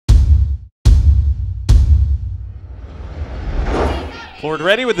Plourde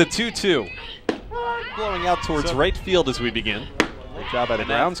ready with the 2-2. Blowing out towards right field as we begin. Great job by the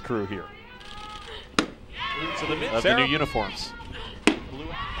grounds crew here. Of the new uniforms.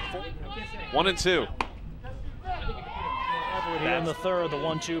 1-2. Here in the third, the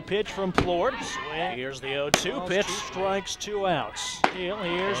 1-2 pitch from Plourde. Swing. Here's the 0-2 pitch. Strikes, 2 outs.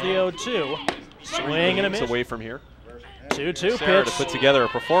 Here's the 0-2. Swing and a miss. Away from here. 2-2 Sara pitch. to put together a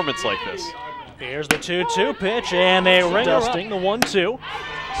performance like this. Here's the 2-2 pitch, and they ring dusting the 1-2.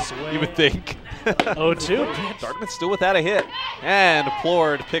 You would think. 0-2 pitch. Dartmouth still without a hit. And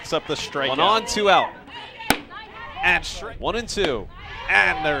Plourde picks up the strike. 1 on, 2 out. And 1-2.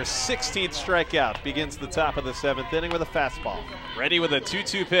 And their 16th strikeout begins the top of the 7th inning with a fastball. Ready with a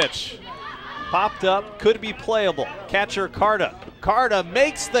 2-2 pitch. Popped up, could be playable. Catcher Carta. Carta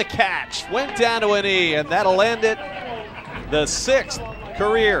makes the catch. Went down to a knee, and that'll end it. The 6th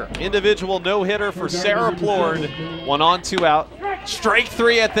career individual no-hitter for Sara Plourde. 1 on, 2 out. Strike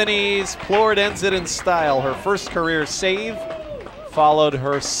 3 at the knees. Plourde ends it in style. Her first career save followed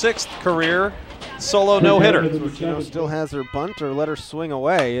her 6th career solo no-hitter. Still has her bunt or let her swing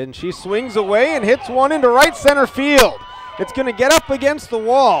away, and she swings away and hits one into right center field. It's going to get up against the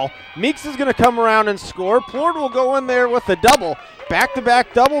wall. Meeks is going to come around and score. Plourde will go in there with a double.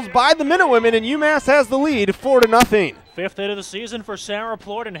 Back-to-back doubles by the Minutewomen, and UMass has the lead 4-0. 5th hit of the season for Sara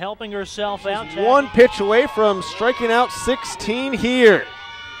Plourde and helping herself out. One pitch away from striking out 16 here.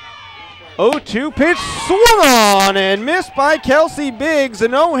 0-2 pitch swung on and missed by Kelsey Biggs. A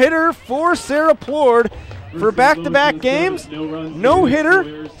no-hitter for Sara Plourde for back-to-back games.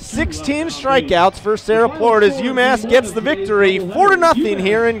 No-hitter, 16 strikeouts for Sara Plourde as UMass gets the victory 4-0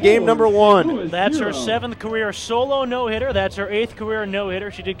 here in game number 1. That's her 7th career solo no-hitter. That's her 8th career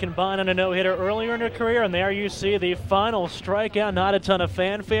no-hitter. She did combine on a no-hitter earlier in her career, and there you see the final strikeout. Not a ton of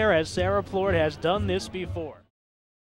fanfare as Sara Plourde has done this before.